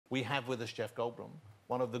we have with us Jeff Goldblum,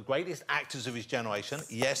 one of the greatest actors of his generation.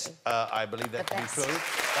 Yes, I believe that to be true.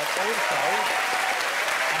 But also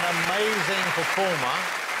an amazing performer.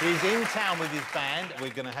 He's in town with his band. We're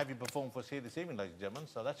going to have you perform for us here this evening, ladies and gentlemen,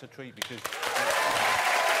 so that's a treat because...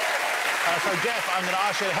 so, Jeff, I'm going to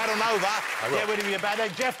ask you to head on over. Get rid of your band.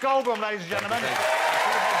 Jeff Goldblum, ladies and gentlemen.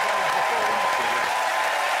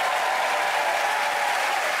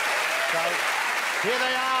 So, here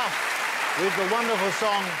they are with the wonderful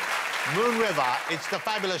song Moon River. It's the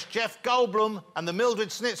fabulous Jeff Goldblum and the Mildred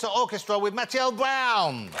Snitzer Orchestra with Mildred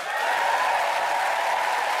Brown.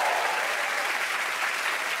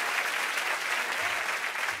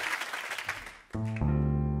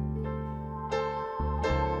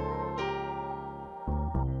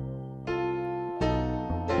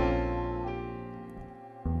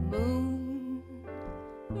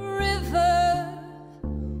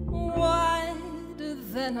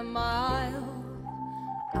 A mile,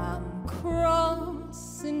 I'm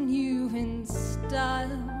crossing you in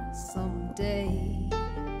style someday.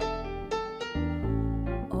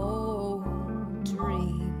 Oh,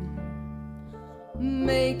 dream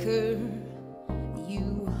maker,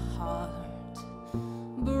 you heart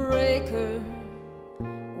breaker,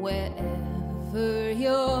 wherever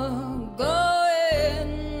you're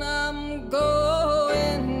going, I'm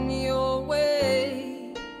going your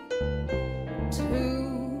way to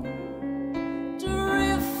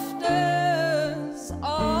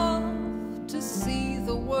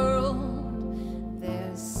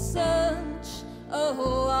a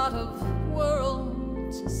lot of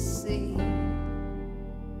world to see.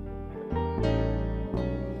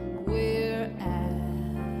 We're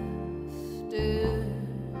after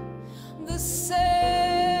the same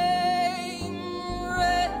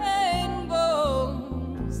rainbows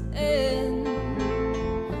and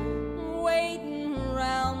waiting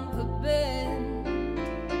round the bend,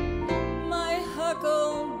 my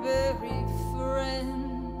huckleberry friend.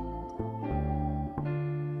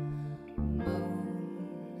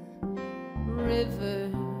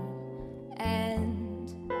 River and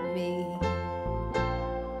me.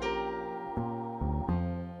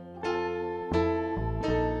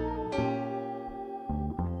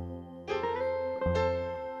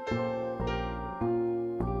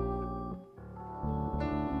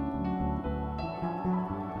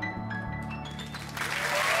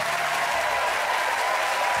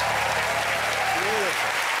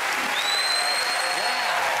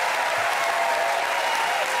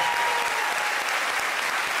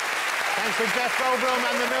 Thanks to Jeff Goldblum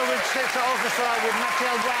and the Mildred Snitzer Orchestra with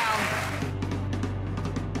Mildred Brown.